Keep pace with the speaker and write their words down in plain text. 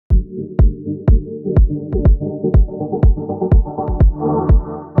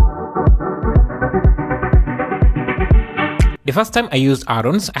The first time I used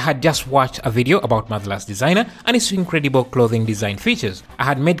add-ons, I had just watched a video about Motherless Designer and its incredible clothing design features. I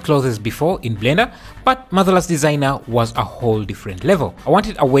had made clothes before in Blender, but Motherless Designer was a whole different level. I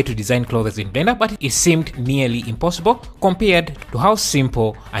wanted a way to design clothes in Blender, but it seemed nearly impossible compared to how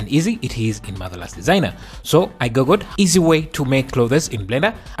simple and easy it is in Motherless Designer. So I googled easy way to make clothes in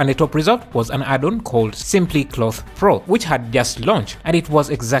Blender, and the top result was an add-on called Simply Cloth Pro, which had just launched, and it was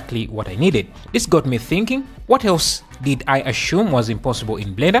exactly what I needed. This got me thinking, what else did I assume was impossible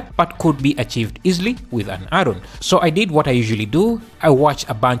in Blender but could be achieved easily with an add-on? So I did what I usually do. I watched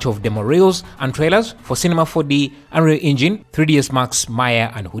a bunch of demo reels and trailers for Cinema 4D, Unreal Engine, 3ds Max,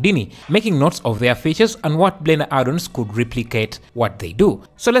 Maya and Houdini, making notes of their features and what Blender add-ons could replicate what they do.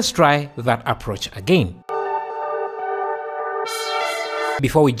 So let's try that approach again.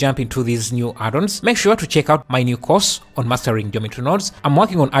 Before we jump into these new add-ons, make sure to check out my new course on mastering geometry nodes. I'm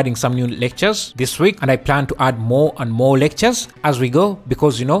working on adding some new lectures this week, and I plan to add more and more lectures as we go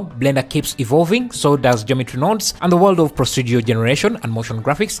because, you know, Blender keeps evolving, so does geometry nodes, and the world of procedure generation and motion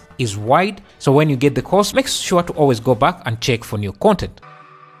graphics is wide. So when you get the course, make sure to always go back and check for new content.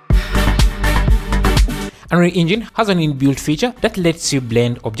 Unreal Engine has an inbuilt feature that lets you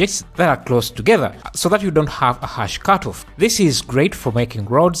blend objects that are close together so that you don't have a harsh cutoff. This is great for making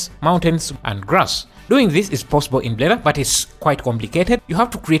roads, mountains, and grass. Doing this is possible in Blender, but it's quite complicated. You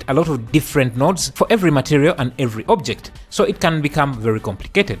have to create a lot of different nodes for every material and every object, so it can become very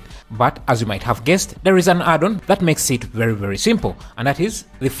complicated. But as you might have guessed, there is an add-on that makes it very simple, and that is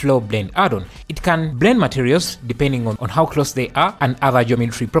the Flow Blend add-on. It can blend materials depending on how close they are and other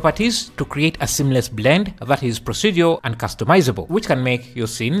geometry properties to create a seamless blend that is procedural and customizable, which can make your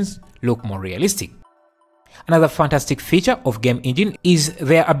scenes look more realistic. Another fantastic feature of Game Engine is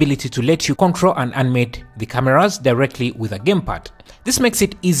their ability to let you control and animate the cameras directly with a gamepad. This makes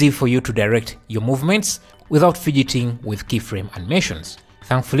it easy for you to direct your movements without fidgeting with keyframe animations.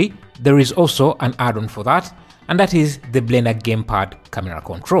 Thankfully, there is also an add-on for that, and that is the Blender Gamepad Camera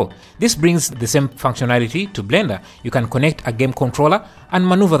Control. This brings the same functionality to Blender. You can connect a game controller and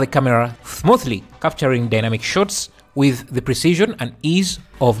maneuver the camera smoothly, capturing dynamic shots with the precision and ease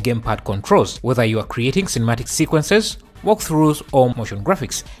of gamepad controls, whether you are creating cinematic sequences, walkthroughs, or motion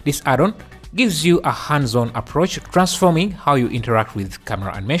graphics. This add-on gives you a hands-on approach, transforming how you interact with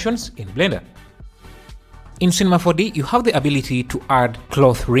camera animations in Blender. In Cinema 4D, you have the ability to add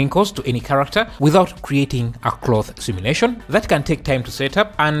cloth wrinkles to any character without creating a cloth simulation. That can take time to set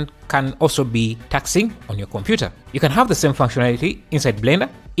up and can also be taxing on your computer. You can have the same functionality inside Blender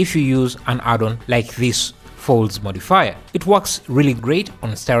if you use an add-on like this Folds modifier. It works really great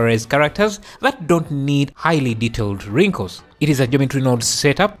on stylized characters that don't need highly detailed wrinkles. It is a geometry node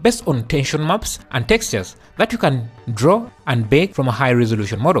setup based on tension maps and textures that you can draw and bake from a high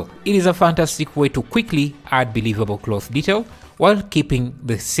resolution model. It is a fantastic way to quickly add believable cloth detail while keeping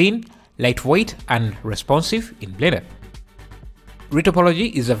the scene lightweight and responsive in Blender.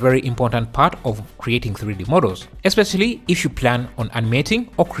 Retopology is a very important part of creating 3D models, especially if you plan on animating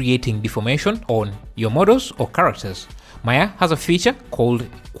or creating deformation on your models or characters. Maya has a feature called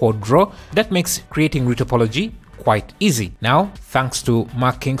Quad Draw that makes creating retopology quite easy. Now, thanks to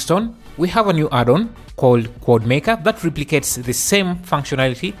Mark Kingston, we have a new add-on called Quad Maker that replicates the same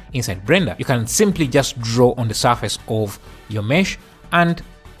functionality inside Blender. You can simply just draw on the surface of your mesh, and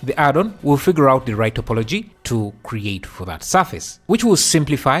the add-on will figure out the right topology to create for that surface, which will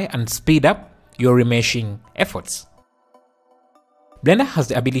simplify and speed up your remeshing efforts. Blender has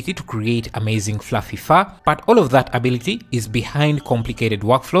the ability to create amazing fluffy fur, but all of that ability is behind complicated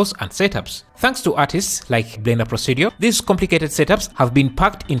workflows and setups. Thanks to artists like Blender Procedure, these complicated setups have been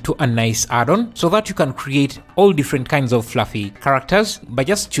packed into a nice add-on so that you can create all different kinds of fluffy characters by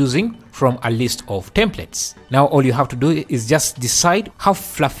just choosing from a list of templates. Now all you have to do is just decide how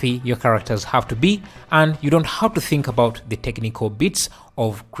fluffy your characters have to be, and you don't have to think about the technical bits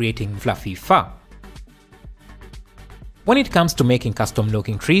of creating fluffy fur. When it comes to making custom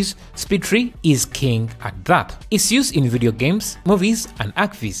looking trees, SpeedTree is king at that. It's used in video games, movies, and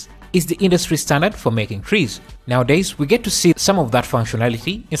ArcViz. It's the industry standard for making trees. Nowadays, we get to see some of that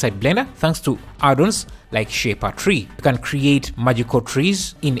functionality inside Blender thanks to add-ons like Shaper Tree. You can create magical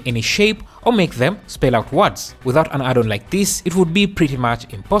trees in any shape or make them spell out words. Without an add-on like this, it would be pretty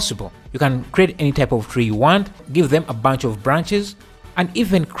much impossible. You can create any type of tree you want, give them a bunch of branches, and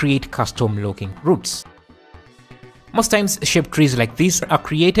even create custom looking roots. Most times shaped trees like this are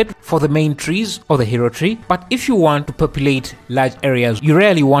created for the main trees or the hero tree, but if you want to populate large areas, you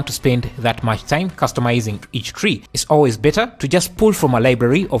rarely want to spend that much time customizing each tree. It's always better to just pull from a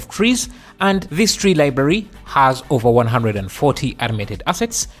library of trees, and this tree library has over 140 animated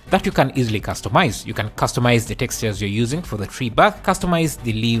assets that you can easily customize. You can customize the textures you're using for the tree bark, customize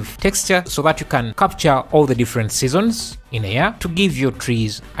the leaf texture so that you can capture all the different seasons in a year to give your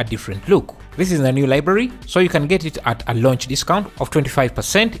trees a different look. This is a new library, so you can get it at a launch discount of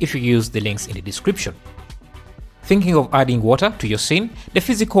 25% if you use the links in the description. Thinking of adding water to your scene, the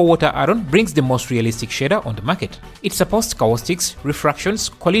physical water add-on brings the most realistic shader on the market. It supports caustics, refractions,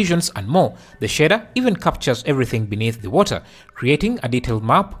 collisions and more. The shader even captures everything beneath the water, creating a detailed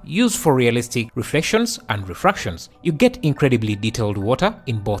map used for realistic reflections and refractions. You get incredibly detailed water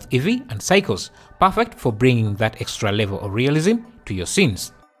in both Eevee and Cycles, perfect for bringing that extra level of realism to your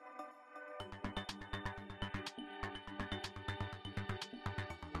scenes.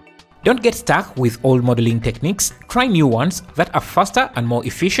 Don't get stuck with old modeling techniques, try new ones that are faster and more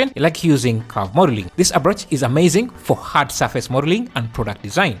efficient, like using curve modeling. This approach is amazing for hard surface modeling and product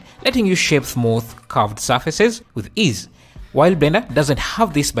design, letting you shape smooth, curved surfaces with ease. While Blender doesn't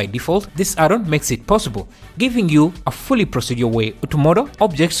have this by default, this add-on makes it possible, giving you a fully procedural way to model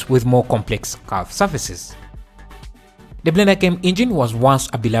objects with more complex curved surfaces. The Blender game engine was once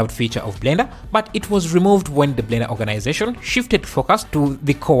a beloved feature of Blender, but it was removed when the Blender organization shifted focus to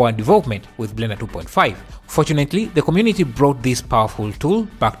the core development with Blender 2.5. Fortunately, the community brought this powerful tool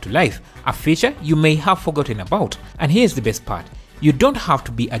back to life, a feature you may have forgotten about. And here's the best part. You don't have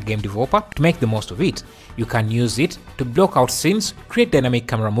to be a game developer to make the most of it. You can use it to block out scenes, create dynamic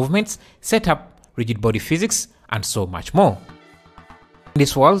camera movements, set up rigid body physics, and so much more.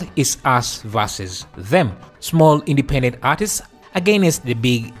 This world is us versus them, small independent artists against the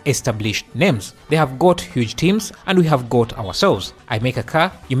big established names. They have got huge teams and we have got ourselves. I make a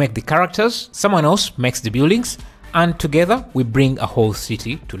car, you make the characters, someone else makes the buildings, and together we bring a whole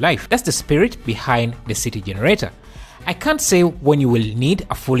city to life. That's the spirit behind the city generator. I can't say when you will need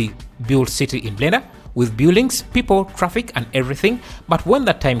a fully built city in Blender, with buildings, people, traffic and everything, but when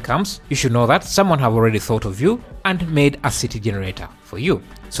that time comes, you should know that someone have already thought of you and made a city generator for you,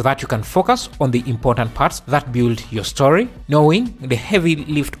 so that you can focus on the important parts that build your story, knowing the heavy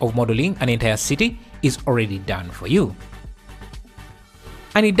lift of modeling an entire city is already done for you.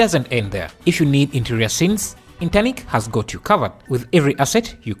 And it doesn't end there. If you need interior scenes, Intanic has got you covered with every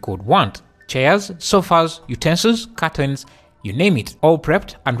asset you could want. Chairs, sofas, utensils, curtains, you name it, all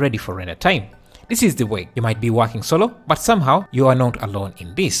prepped and ready for render time. This is the way. You might be working solo, but somehow you are not alone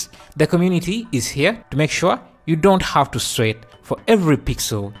in this. The community is here to make sure you don't have to sweat for every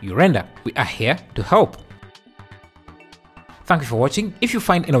pixel you render. We are here to help. Thank you for watching. If you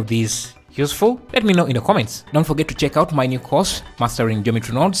find any of these useful, let me know in the comments. Don't forget to check out my new course, Mastering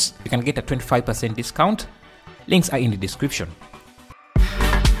Geometry Nodes. You can get a 25% discount. Links are in the description.